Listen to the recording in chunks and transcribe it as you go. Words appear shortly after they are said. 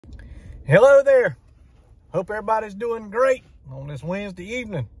Hello there. Hope everybody's doing great on this Wednesday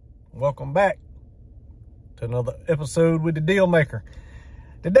evening. Welcome back to another episode with the Dealmaker.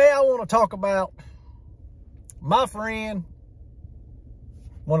 Today I want to talk about my friend,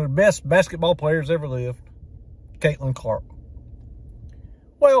 one of the best basketball players ever lived, Caitlin Clark.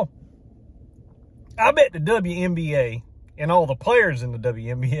 Well, I bet the WNBA and all the players in the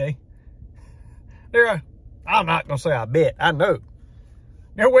WNBA, I'm not going to say I bet, I know.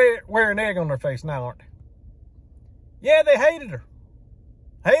 They're wearing egg on their face now, aren't they? Yeah, they hated her.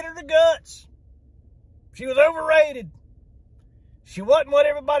 Hated her to guts. She was overrated. She wasn't what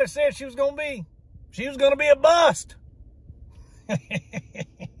everybody said she was going to be. She was going to be a bust.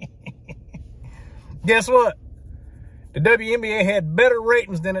 Guess what? The WNBA had better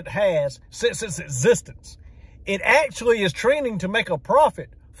ratings than it has since its existence. It actually is trending to make a profit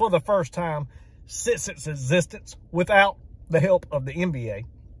for the first time since its existence without the help of the NBA.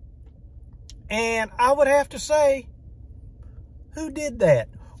 And I would have to say, who did that?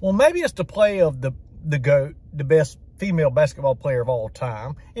 Well, maybe it's the play of the GOAT, the best female basketball player of all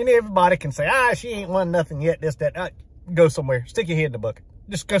time. And everybody can say, she ain't won nothing yet, this, that. Go somewhere. Stick your head in the bucket.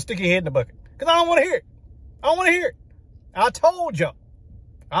 Just go stick your head in the bucket. Because I don't want to hear it. I don't want to hear it. I told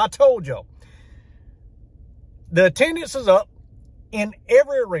y'all. The attendance is up in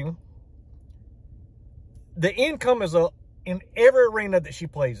every arena. The income is up in every arena that she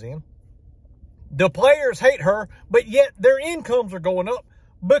plays in. The players hate her, but yet their incomes are going up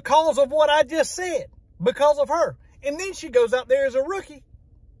because of what I just said, because of her. And then she goes out there as a rookie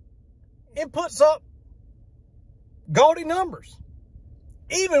and puts up gaudy numbers,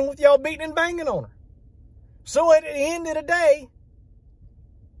 even with y'all beating and banging on her. So at the end of the day,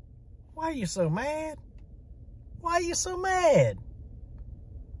 why are you so mad? Why are you so mad?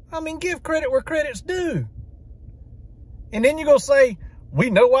 I mean, give credit where credit's due. And then you're going to say, we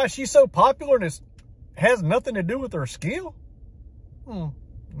know why she's so popular and it has nothing to do with her skill?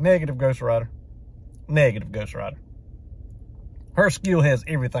 Negative, Ghost Rider. Negative, Ghost Rider. Her skill has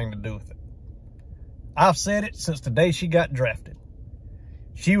everything to do with it. I've said it since the day she got drafted.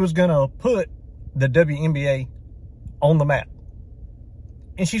 She was going to put the WNBA on the map.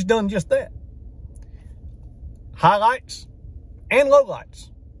 And she's done just that. Highlights and lowlights.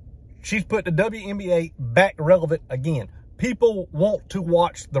 She's put the WNBA back relevant again. People want to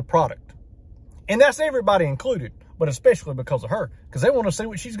watch the product. And that's everybody included, but especially because of her. Because they want to see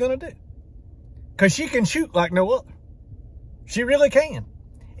what she's going to do. Because she can shoot like no other. She really can.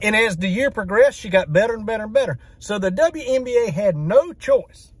 And as the year progressed, she got better and better and better. So the WNBA had no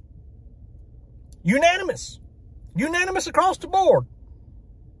choice. Unanimous across the board,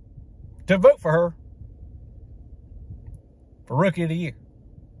 to vote for her for Rookie of the Year.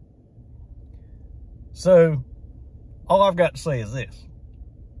 So, all I've got to say is this.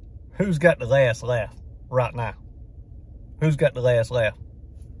 Who's got the last laugh right now? Who's got the last laugh?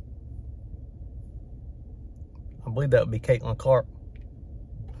 I believe that would be Caitlin Clark.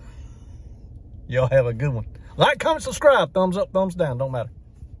 Y'all have a good one. Like, comment, subscribe. Thumbs up, thumbs down. Don't matter.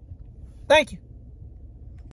 Thank you.